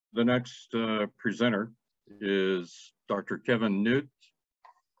The next presenter is Dr. Kevin Knuth.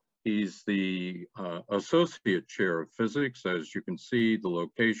 He's the Associate Chair of Physics, as you can see the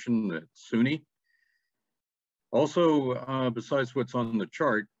location at SUNY. Also, besides what's on the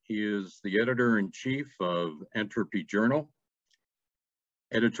chart, he is the Editor-in-Chief of Entropy Journal,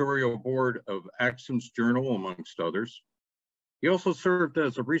 Editorial Board of Axioms Journal, amongst others. He also served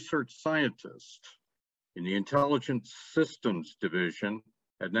as a research scientist in the Intelligent Systems Division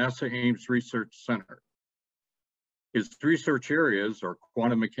at NASA Ames Research Center. His research areas are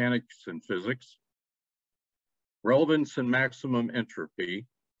quantum mechanics and physics, relevance and maximum entropy,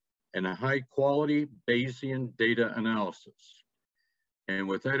 and high quality Bayesian data analysis. And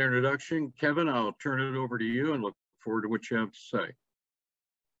with that introduction, Kevin, I'll turn it over to you and look forward to what you have to say.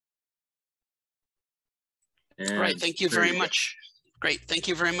 Great, thank you very much. Great, thank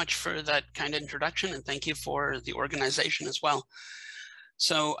you very much for that kind introduction, and thank you for the organization as well.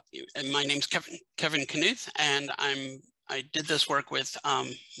 So my name's Kevin Knuth, and I did this work with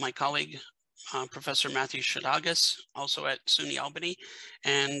my colleague, Professor Matthew Shadagas, also at SUNY Albany,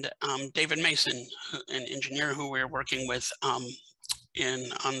 and David Mason, an engineer who we're working with on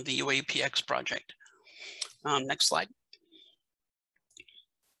the UAPx project. Next slide.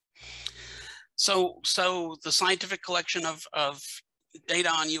 So the scientific collection of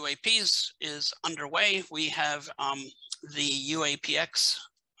data on UAPs is underway. We have the UAPx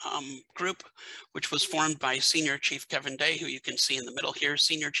group, which was formed by Senior Chief Kevin Day, who you can see in the middle here.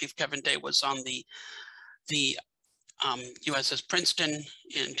 Senior Chief Kevin Day was on the USS Princeton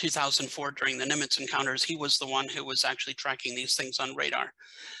in 2004 during the Nimitz encounters. He was the one who was actually tracking these things on radar.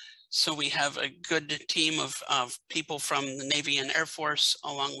 So we have a good team of people from the Navy and Air Force,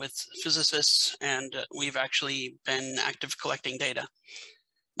 along with physicists, and we've actually been active collecting data.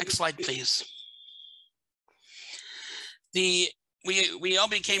 Next slide, please. We all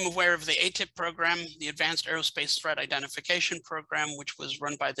became aware of the ATIP program, the Advanced Aerospace Threat Identification Program, which was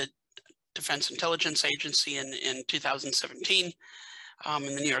run by the Defense Intelligence Agency in 2017 in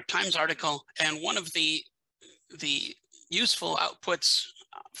the New York Times article. And one of the useful outputs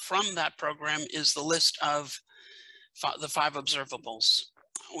from that program is the list of the 5 observables.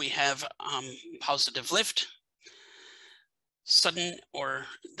 We have positive lift, sudden, or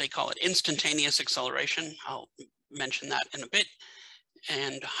they call it instantaneous acceleration. I'll mention that in a bit.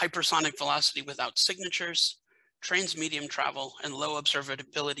 And hypersonic velocity without signatures, transmedium travel, and low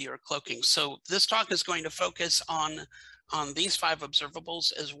observability or cloaking. So this talk is going to focus on these 5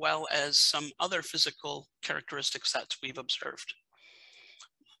 observables, as well as some other physical characteristics that we've observed.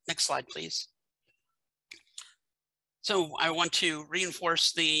 Next slide, please. So I want to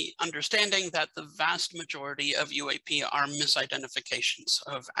reinforce the understanding that the vast majority of UAP are misidentifications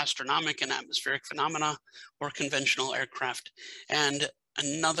of astronomic and atmospheric phenomena or conventional aircraft. And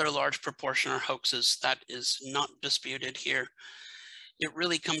another large proportion are hoaxes. That is not disputed here. It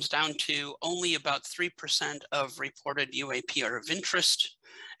really comes down to only about 3% of reported UAP are of interest,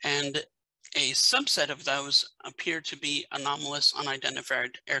 and a subset of those appear to be anomalous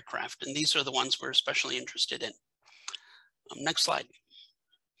unidentified aircraft. And these are the ones we're especially interested in. Next slide.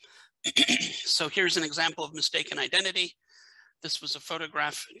 So here's an example of mistaken identity. This was a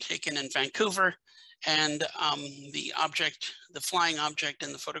photograph taken in Vancouver, and the flying object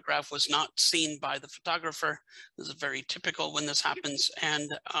in the photograph was not seen by the photographer. This is very typical when this happens, and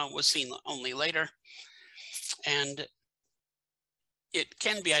was seen only later. And it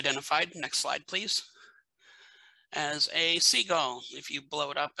can be identified, next slide please, as a seagull. If you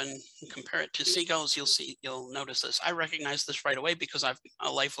blow it up and compare it to seagulls, you'll notice this. I recognize this right away because I'm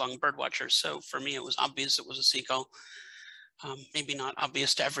a lifelong bird watcher. So for me, it was obvious it was a seagull. Maybe not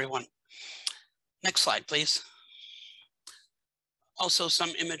obvious to everyone. Next slide, please. Also, some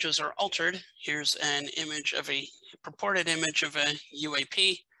images are altered. Here's an image of a purported image of a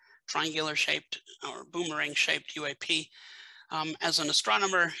UAP, triangular shaped or boomerang shaped UAP. As an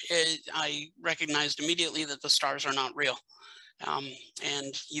astronomer, I recognized immediately that the stars are not real.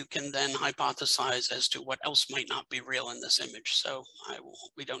 And you can then hypothesize as to what else might not be real in this image. So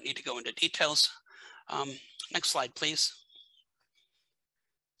we don't need to go into details. Next slide, please.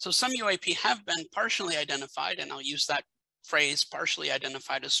 So some UAP have been partially identified, and I'll use that phrase, partially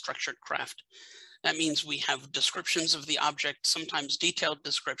identified, as structured craft. That means we have descriptions of the object, sometimes detailed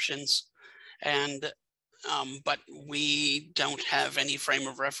descriptions, and but we don't have any frame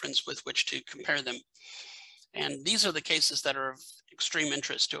of reference with which to compare them. And these are the cases that are of extreme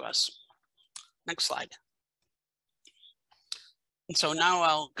interest to us. Next slide. And so now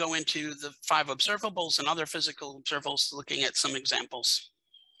I'll go into the 5 observables and other physical observables, looking at some examples.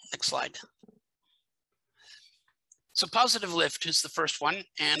 Next slide. So positive lift is the first one.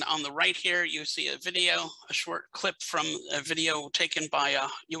 And on the right here, you see a video, a short clip from a video taken by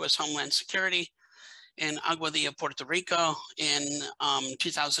U.S. Homeland Security in Aguadilla, Puerto Rico in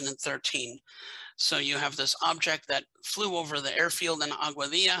 2013. So you have this object that flew over the airfield in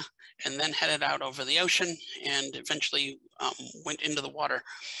Aguadilla and then headed out over the ocean and eventually went into the water.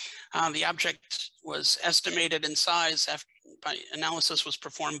 The object was estimated in size after analysis was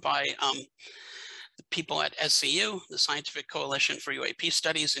performed by the people at SCU, the Scientific Coalition for UAP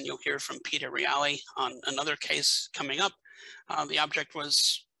Studies, and you'll hear from Peter Reale on another case coming up. The object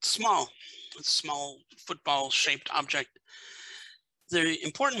was small, a small football-shaped object. The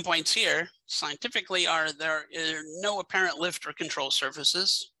important points here, scientifically, are there are no apparent lift or control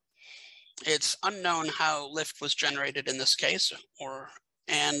surfaces. It's unknown how lift was generated in this case,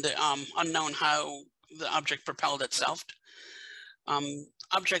 and unknown how the object propelled itself.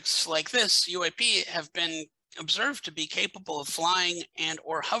 Objects like this, UAP, have been observed to be capable of flying and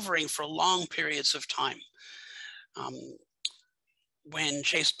or hovering for long periods of time. When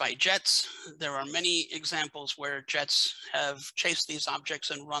chased by jets, there are many examples where jets have chased these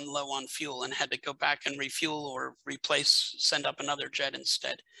objects and run low on fuel and had to go back and refuel or replace, send up another jet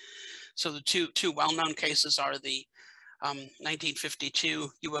instead. So the two well-known cases are the 1952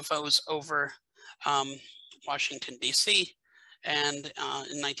 UFOs over Washington, D.C., and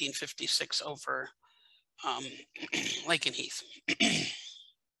in 1956 over Lakenheath.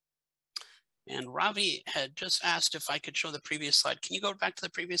 And Ravi had just asked if I could show the previous slide. Can you go back to the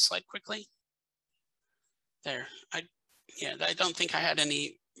previous slide quickly? There. I don't think I had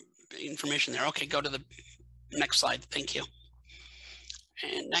any information there. Okay, go to the next slide. Thank you.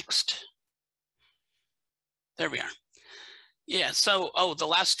 And next. There we are. Yeah, so the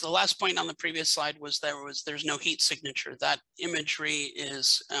last point on the previous slide was there's no heat signature. That imagery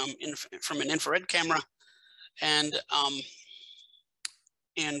is from an infrared camera, and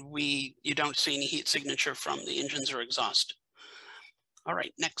you don't see any heat signature from the engines or exhaust. All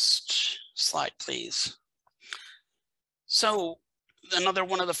right, next slide, please. So another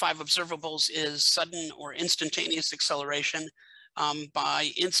one of the 5 observables is sudden or instantaneous acceleration.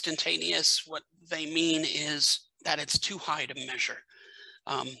 By instantaneous, what they mean is that it's too high to measure.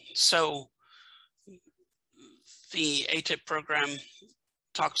 So the ATIP program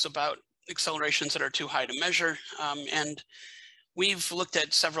talks about accelerations that are too high to measure, and we've looked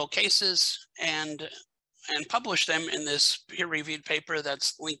at several cases and published them in this peer-reviewed paper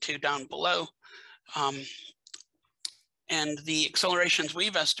that's linked to down below. And the accelerations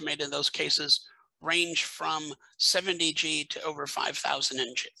we've estimated in those cases range from 70 G to over 5,000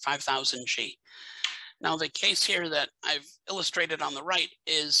 G. Now, the case here that I've illustrated on the right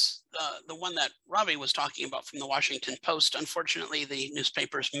is the one that Ravi was talking about from the Washington Post. Unfortunately, the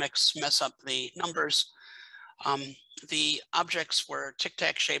newspapers mess up the numbers. The objects were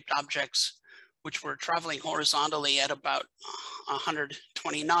tic-tac shaped objects, which were traveling horizontally at about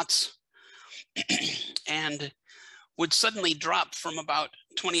 120 knots and would suddenly drop from about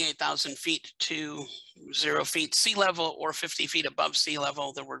 28,000 feet to 0 feet sea level or 50 feet above sea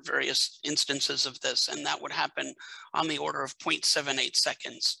level. There were various instances of this, and that would happen on the order of 0.78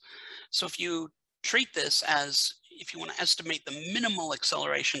 seconds. So if you treat this as, if you want to estimate the minimal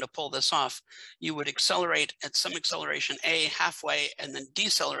acceleration to pull this off, you would accelerate at some acceleration A halfway and then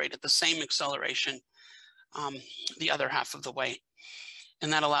decelerate at the same acceleration the other half of the way.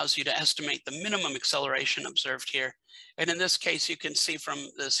 And that allows you to estimate the minimum acceleration observed here. And in this case, you can see from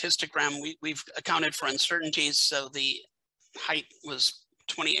this histogram, we've accounted for uncertainties. So the height was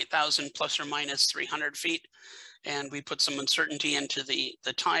 28,000 plus or minus 300 feet. And we put some uncertainty into the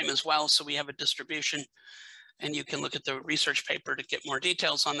time as well. So we have a distribution. And you can look at the research paper to get more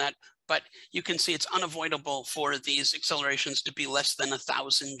details on that. But you can see it's unavoidable for these accelerations to be less than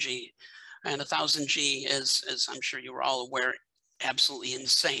 1,000 G. And 1,000 G is, as I'm sure you were all aware, absolutely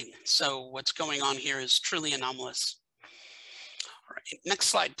insane. So what's going on here is truly anomalous. All right, next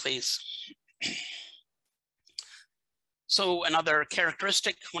slide, please. So another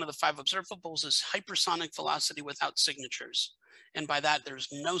characteristic, one of the 5 observables, is hypersonic velocity without signatures. And by that, there's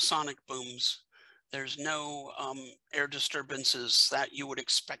no sonic booms. There's no air disturbances that you would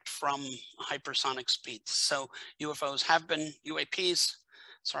expect from hypersonic speeds. So UFOs have been, UAPs,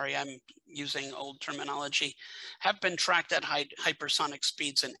 sorry, I'm using old terminology, have been tracked at hypersonic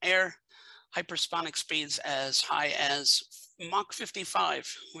speeds in air, hypersonic speeds as high as Mach 55,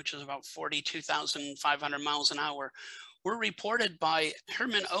 which is about 42,500 miles an hour, were reported by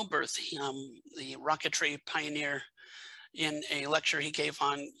Herman Oberth, the rocketry pioneer, in a lecture he gave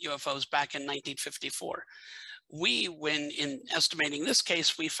on UFOs back in 1954. When in estimating this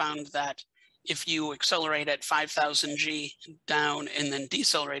case, we found that if you accelerate at 5,000 G down and then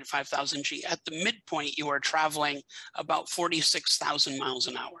decelerate at 5,000 G, at the midpoint, you are traveling about 46,000 miles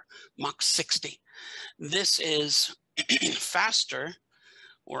an hour, Mach 60. This is faster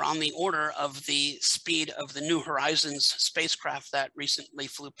or on the order of the speed of the New Horizons spacecraft that recently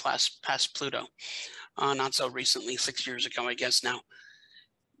flew past Pluto. Not so recently, 6 years ago, I guess now.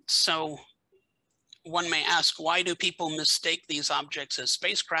 So one may ask, why do people mistake these objects as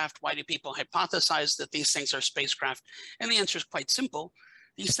spacecraft? Why do people hypothesize that these things are spacecraft? And the answer is quite simple.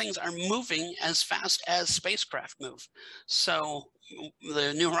 These things are moving as fast as spacecraft move. So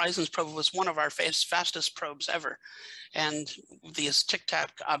the New Horizons probe was one of our fastest probes ever. And these Tic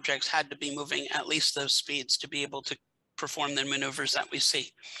Tac objects had to be moving at least those speeds to be able to perform the maneuvers that we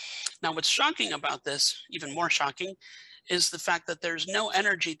see. Now, what's shocking about this, even more shocking, is the fact that there's no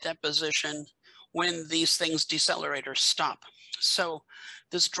energy deposition when these things decelerate or stop. So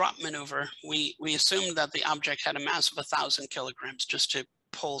this drop maneuver, we assumed that the object had a mass of 1,000 kilograms, just to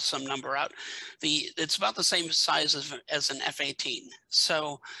pull some number out. It's about the same size as an F-18.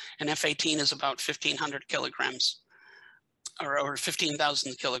 So an F-18 is about 1,500 kilograms or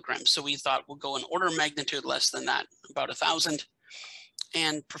 15,000 kilograms. So we thought we'll go an order of magnitude less than that, about 1,000.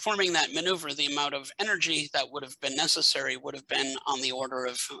 And performing that maneuver, the amount of energy that would have been necessary would have been on the order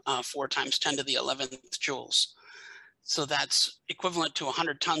of 4 times 10 to the 11th joules. So that's equivalent to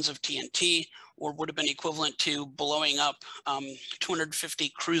 100 tons of TNT, or would have been equivalent to blowing up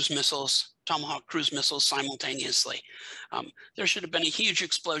 250 cruise missiles, Tomahawk cruise missiles simultaneously. There should have been a huge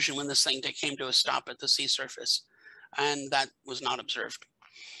explosion when this thing came to a stop at the sea surface, and that was not observed.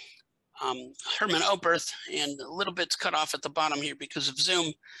 Herman Oberth, and a little bit's cut off at the bottom here because of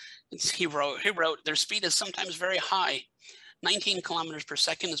zoom. He wrote, their speed is sometimes very high. 19 kilometers per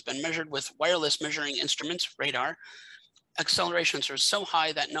second has been measured with wireless measuring instruments, radar. Accelerations are so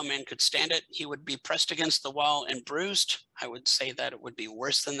high that no man could stand it. He would be pressed against the wall and bruised. I would say that it would be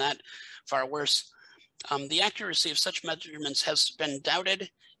worse than that, far worse. The accuracy of such measurements has been doubted.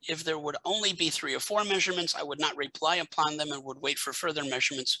 If there would only be 3 or 4 measurements, I would not rely upon them and would wait for further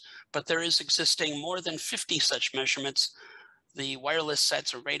measurements. But there is existing more than 50 such measurements. The wireless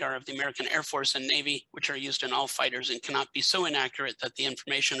sets or radar of the American Air Force and Navy, which are used in all fighters and cannot be so inaccurate that the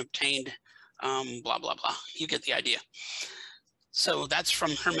information obtained, blah, blah, blah. You get the idea. So that's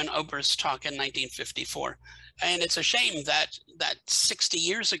from Herman Oberth's talk in 1954. And it's a shame that 60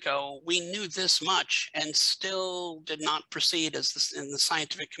 years ago, we knew this much and still did not proceed as in the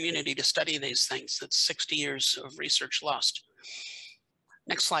scientific community to study these things. That's 60 years of research lost.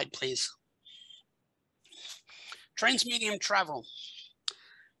 Next slide, please. Transmedium travel.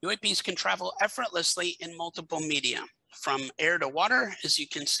 UAPs can travel effortlessly in multiple media, from air to water, as you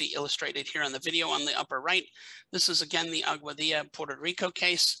can see illustrated here on the video on the upper right. This is again the Aguadilla, Puerto Rico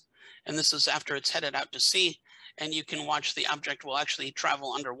case, and this is after it's headed out to sea, and you can watch the object will actually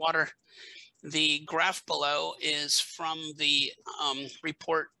travel underwater. The graph below is from the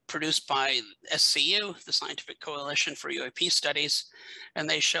report produced by SCU, the Scientific Coalition for UAP Studies, and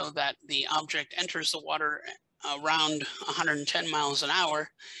they show that the object enters the water around 110 miles an hour,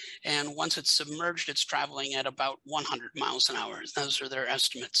 and once it's submerged, it's traveling at about 100 miles an hour. Those are their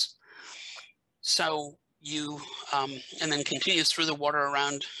estimates. So you, and then continues through the water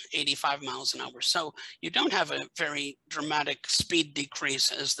around 85 miles an hour. So you don't have a very dramatic speed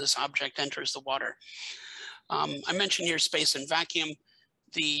decrease as this object enters the water. I mentioned here space and vacuum.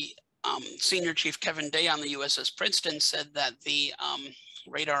 The Senior Chief Kevin Day on the USS Princeton said that the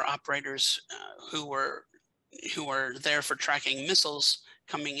radar operators who were there for tracking missiles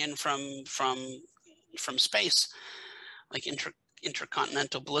coming in from space, like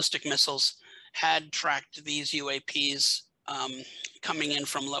intercontinental ballistic missiles, had tracked these UAPs coming in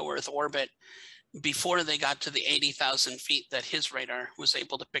from low Earth orbit before they got to the 80,000 feet that his radar was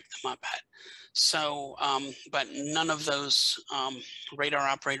able to pick them up at. So, but none of those radar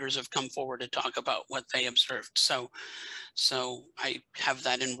operators have come forward to talk about what they observed. So I have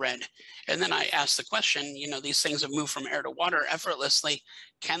that in red. And then I asked the question, you know, these things have moved from air to water effortlessly.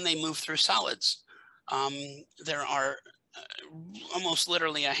 Can they move through solids? There are almost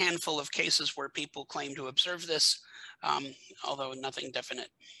literally a handful of cases where people claim to observe this, although nothing definite.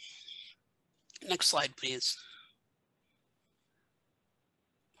 Next slide, please.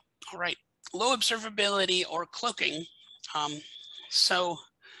 All right, low observability or cloaking. So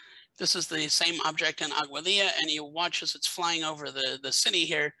this is the same object in Aguadilla, and you watch as it's flying over the city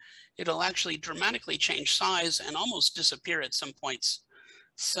here, it'll actually dramatically change size and almost disappear at some points.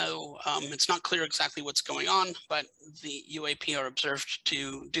 So it's not clear exactly what's going on, but the UAP are observed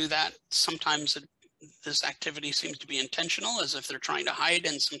to do that. Sometimes this activity seems to be intentional, as if they're trying to hide,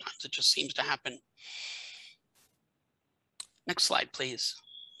 and sometimes it just seems to happen. Next slide, please.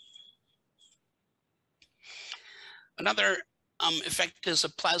 Another effect is a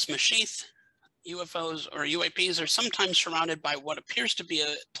plasma sheath. UFOs or UAPs are sometimes surrounded by what appears to be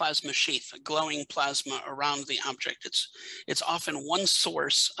a plasma sheath, a glowing plasma around the object. It's often one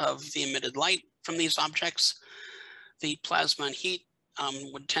source of the emitted light from these objects. The plasma and heat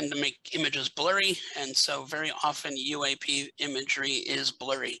would tend to make images blurry, and so very often UAP imagery is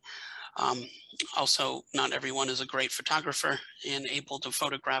blurry. Also, not everyone is a great photographer and able to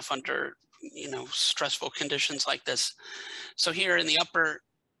photograph under, stressful conditions like this. So here in the upper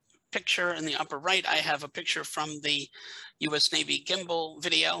picture in the upper right, I have a picture from the US Navy gimbal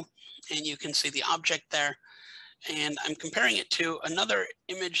video, and you can see the object there. And I'm comparing it to another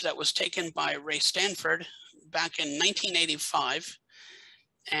image that was taken by Ray Stanford back in 1985.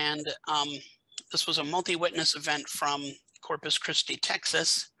 And this was a multi-witness event from Corpus Christi,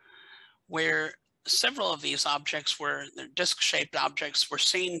 Texas, where several of these objects they're disc-shaped objects, were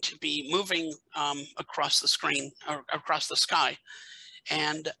seen to be moving across the screen, or across the sky.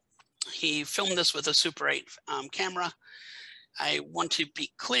 And he filmed this with a Super 8 camera. I want to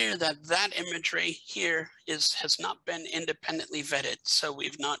be clear that that imagery here has not been independently vetted. So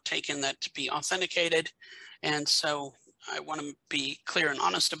we've not taken that to be authenticated. And so I want to be clear and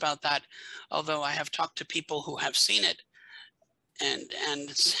honest about that. Although I have talked to people who have seen it and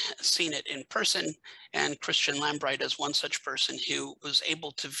seen it in person, and Christian Lambright is one such person who was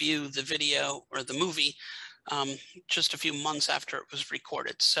able to view the video or the movie just a few months after it was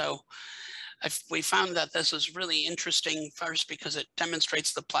recorded. So we found that this is really interesting, first because it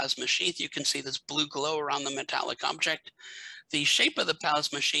demonstrates the plasma sheath. You can see this blue glow around the metallic object. The shape of the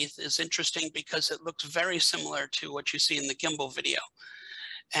plasma sheath is interesting because it looks very similar to what you see in the gimbal video.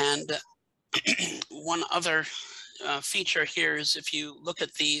 And one other feature here is, if you look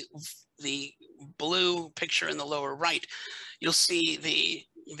at the blue picture in the lower right, you'll see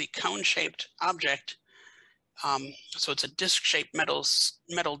the cone-shaped object. So it's a disc-shaped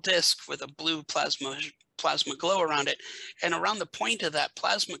metal disc with a blue plasma glow around it. And around the point of that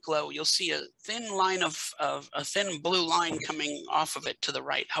plasma glow, you'll see a thin line a thin blue line coming off of it to the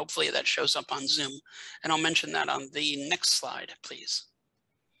right. Hopefully that shows up on Zoom. And I'll mention that on the next slide, please.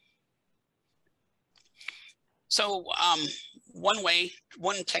 So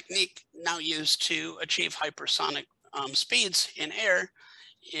one technique now used to achieve hypersonic speeds in air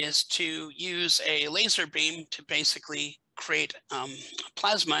is to use a laser beam to basically create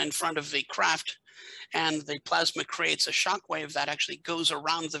plasma in front of the craft, and the plasma creates a shock wave that actually goes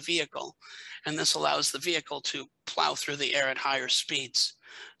around the vehicle, and this allows the vehicle to plow through the air at higher speeds.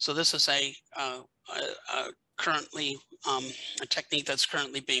 So this is a technique that's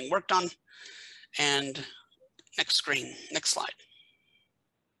currently being worked on. And next slide.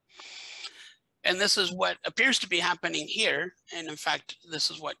 And this is what appears to be happening here. And in fact,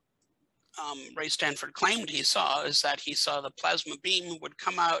 this is what Ray Stanford claimed he saw, is that he saw the plasma beam would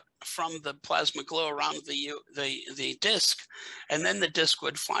come out from the plasma glow around the disc, and then the disc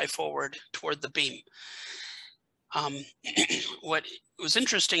would fly forward toward the beam. What was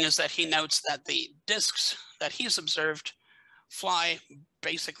interesting is that he notes that the discs that he's observed fly,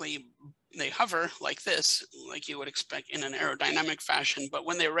 basically they hover like this, like you would expect in an aerodynamic fashion, but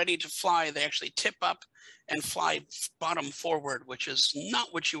when they're ready to fly, they actually tip up and fly bottom forward, which is not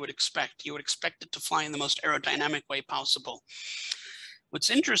what you would expect. You would expect it to fly in the most aerodynamic way possible. What's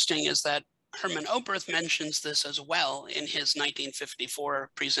interesting is that Herman Oberth mentions this as well in his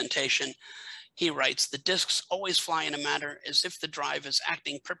 1954 presentation. He writes, "The discs always fly in a manner as if the drive is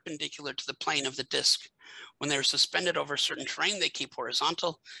acting perpendicular to the plane of the disc. When they're suspended over certain terrain, they keep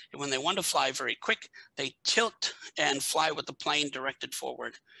horizontal, and when they want to fly very quick, they tilt and fly with the plane directed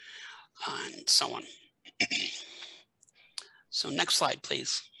forward," and so on. So next slide,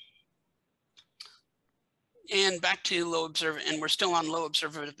 please. And back to and we're still on low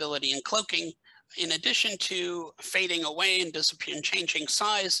observability and cloaking. In addition to fading away and disappearing, changing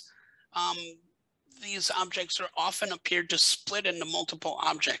size, these objects are often appeared to split into multiple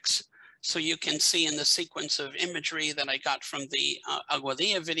objects. So you can see in the sequence of imagery that I got from the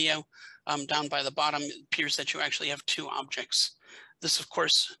Aguadilla video, down by the bottom, it appears that you actually have two objects. This, of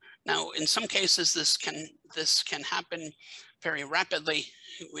course, now in some cases this can happen very rapidly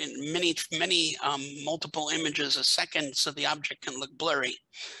in many multiple images a second, so the object can look blurry.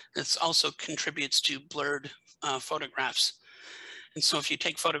 This also contributes to blurred photographs. And so if you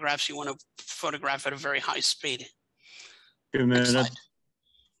take photographs, you want to photograph at a very high speed. 2 minutes. Next slide.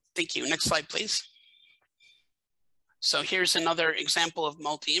 Thank you. Next slide, please. So here's another example of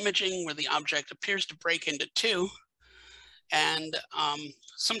multi-imaging where the object appears to break into two. And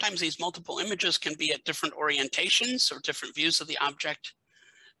sometimes these multiple images can be at different orientations or different views of the object.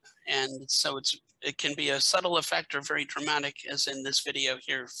 And so it can be a subtle effect or very dramatic, as in this video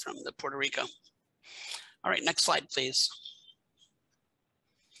here from the Puerto Rico. All right, next slide, please.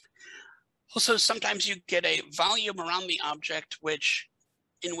 Also, sometimes you get a volume around the object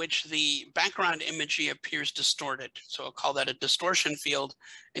in which the background imagery appears distorted. So I'll call that a distortion field.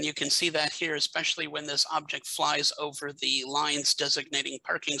 And you can see that here, especially when this object flies over the lines designating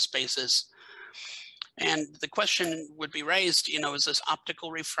parking spaces. And the question would be raised, is this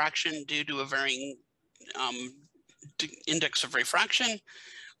optical refraction due to a varying index of refraction?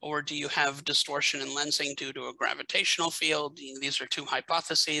 Or do you have distortion and lensing due to a gravitational field? These are two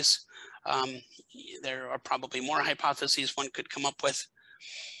hypotheses. There are probably more hypotheses one could come up with.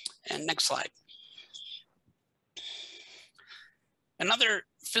 And next slide. Another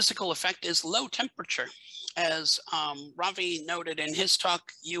physical effect is low temperature. As Ravi noted in his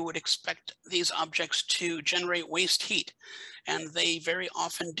talk, you would expect these objects to generate waste heat, and they very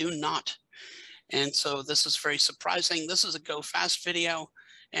often do not. And so this is very surprising. This is a go fast video,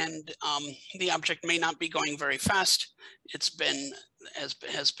 and the object may not be going very fast. It's been, as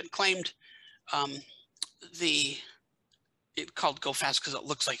has been claimed, it's called go fast because it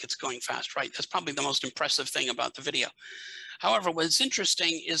looks like it's going fast, right? That's probably the most impressive thing about the video. However, what's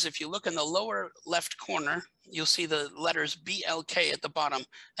interesting is if you look in the lower left corner, you'll see the letters BLK at the bottom.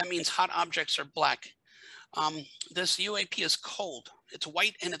 That means hot objects are black. This UAP is cold. It's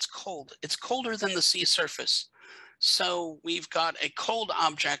white and it's cold. It's colder than the sea surface. So we've got a cold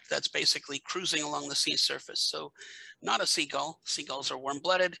object that's basically cruising along the sea surface. So not a seagull. Seagulls are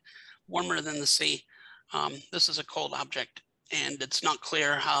warm-blooded, warmer than the sea. This is a cold object, and it's not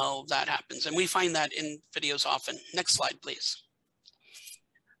clear how that happens. And we find that in videos often. Next slide, please.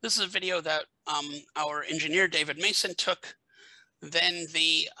 This is a video that our engineer, David Mason, took. Then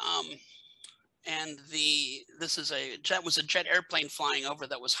this is was a jet airplane flying over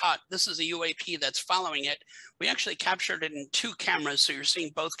that was hot. This is a UAP that's following it. We actually captured it in two cameras, so you're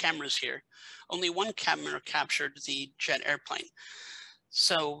seeing both cameras here. Only one camera captured the jet airplane.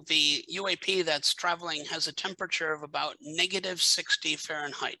 So the UAP that's traveling has a temperature of about -60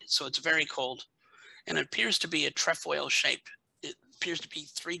 Fahrenheit. So it's very cold, and it appears to be a trefoil shape. It appears to be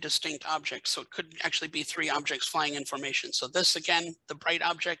three distinct objects. So it could actually be three objects flying in formation. So this, again, the bright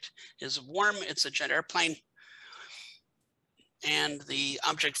object is warm. It's a jet airplane. And the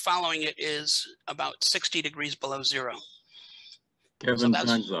object following it is about 60 degrees below zero. Kevin,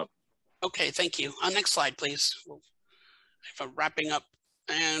 time's up. Okay, thank you. Next slide, please. We'll have a wrapping up.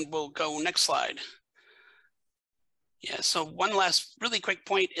 And we'll go next slide. Yeah, so one last really quick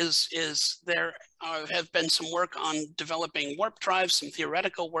point is there have been some work on developing warp drives, some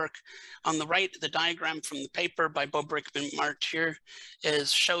theoretical work. On the right, the diagram from the paper by Bobrick and Martyr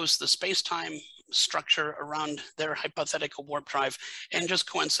shows the space-time structure around their hypothetical warp drive. And just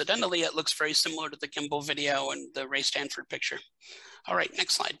coincidentally, it looks very similar to the gimbal video and the Ray Stanford picture. All right,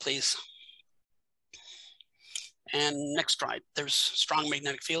 next slide, please. And next slide, there's strong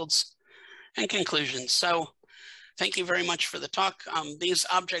magnetic fields and conclusions. So thank you very much for the talk. These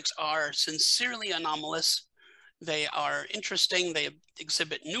objects are sincerely anomalous. They are interesting. They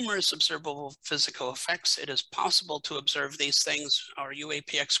exhibit numerous observable physical effects. It is possible to observe these things. Our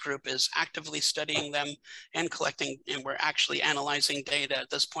UAPx group is actively studying them and collecting, and we're actually analyzing data at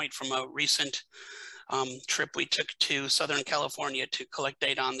this point from a recent trip we took to Southern California to collect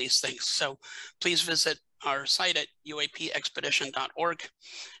data on these things. So please visit our site at uapexpedition.org.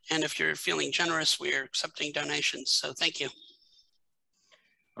 And if you're feeling generous, we're accepting donations. So thank you.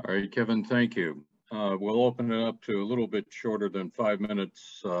 All right, Kevin, thank you. We'll open it up to a little bit shorter than 5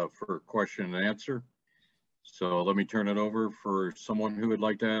 minutes for question and answer. So let me turn it over for someone who would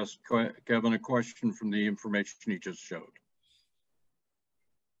like to ask Kevin a question from the information he just showed.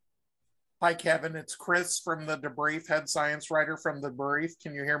 Hi, Kevin. It's Chris from the Debrief, head science writer from the Debrief.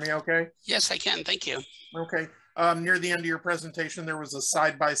 Can you hear me okay? Yes, I can. Thank you. Okay. Near the end of your presentation, there was a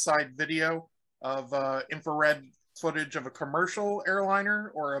side-by-side video of infrared footage of a commercial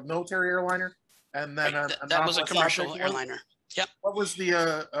airliner or a military airliner. And then right. That was a commercial airliner. Yep. What was the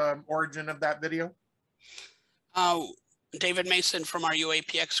origin of that video? David Mason from our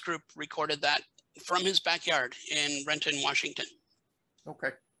UAPx group recorded that from his backyard in Renton, Washington. Okay.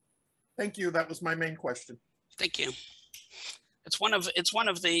 Thank you. That was my main question. Thank you. It's one of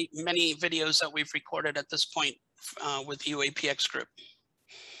the many videos that we've recorded at this point with the UAPx group.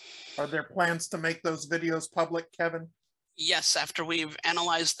 Are there plans to make those videos public, Kevin? Yes, after we've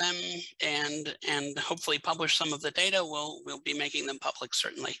analyzed them and hopefully publish some of the data, we'll be making them public,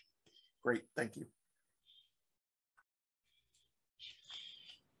 certainly. Great, thank you.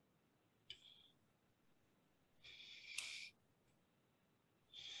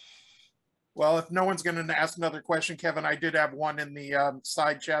 Well, if no one's going to ask another question, Kevin, I did have one in the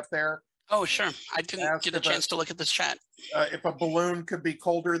side chat there. Oh, sure. I didn't get a chance to look at this chat. If a balloon could be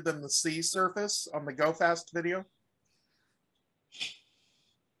colder than the sea surface on the Go Fast video?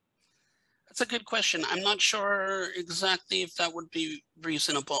 That's a good question. I'm not sure exactly if that would be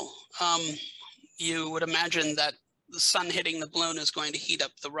reasonable. You would imagine that the sun hitting the balloon is going to heat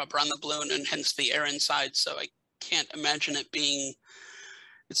up the rubber on the balloon and hence the air inside. So I can't imagine it being,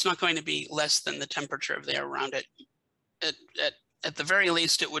 it's not going to be less than the temperature of the air around it. At the very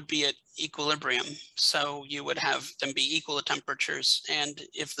least, it would be at equilibrium. So you would have them be equal temperatures. And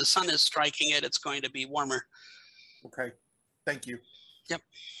if the sun is striking it, it's going to be warmer. Okay, thank you. Yep.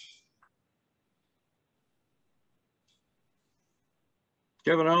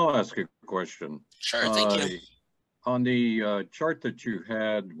 Kevin, I'll ask a question. Sure, thank you. On the chart that you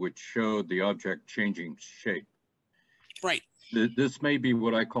had, which showed the object changing shape. Right. This may be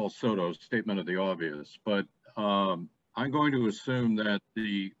what I call SOTO, statement of the obvious, but I'm going to assume that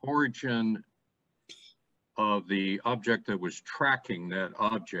the origin of the object that was tracking that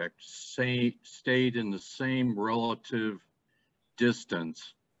object stayed in the same relative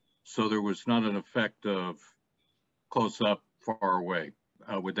distance, so there was not an effect of close up, far away.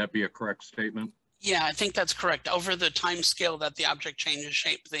 Would that be a correct statement? Yeah, I think that's correct. Over the time scale that the object changes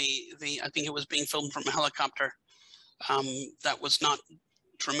shape, I think it was being filmed from a helicopter. That was not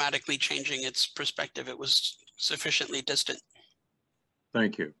dramatically changing its perspective. It was sufficiently distant.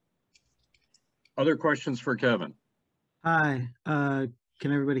 Thank you. Other questions for Kevin? Hi, can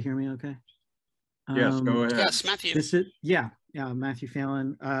everybody hear me okay? Yes, go ahead. Yes, Matthew. Matthew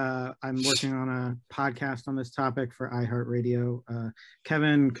Phelan. I'm working on a podcast on this topic for iHeartRadio.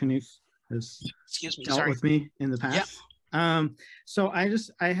 Kevin Knuth has dealt with me in the past. Yeah. So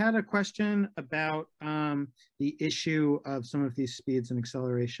I had a question about the issue of some of these speeds and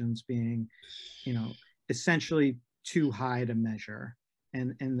accelerations being, essentially too high to measure,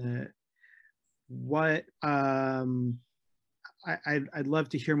 I'd love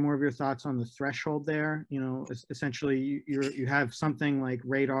to hear more of your thoughts on the threshold there. Essentially you have something like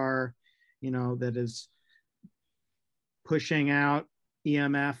radar, that is pushing out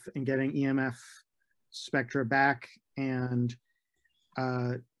EMF and getting EMF spectra back, and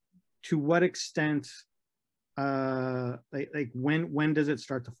to what extent, when does it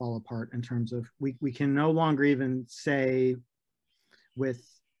start to fall apart in terms of we can no longer even say with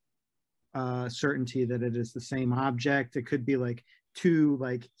certainty that it is the same object. It could be like two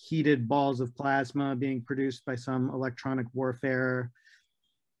heated balls of plasma being produced by some electronic warfare.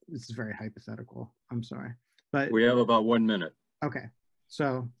 This is very hypothetical, I'm sorry, but we have about 1 minute. Okay,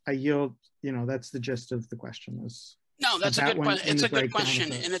 so I yield. That's the gist of the question. No, that's a good question. It's a good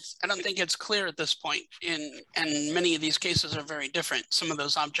question, and I don't think it's clear at this point. And many of these cases are very different. Some of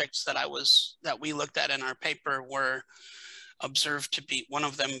those objects that we looked at in our paper were observed to be, one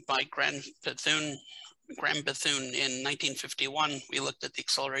of them by Graham Bethune in 1951. We looked at the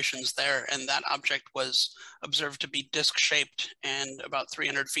accelerations there, and that object was observed to be disc-shaped and about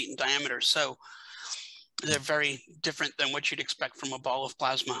 300 feet in diameter. So they're very different than what you'd expect from a ball of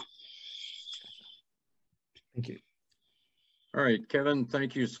plasma. Thank you. All right, Kevin,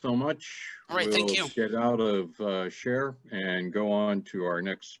 thank you so much. All right, thank you. Get out of share and go on to our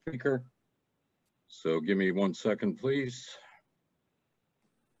next speaker. So give me 1 second, please.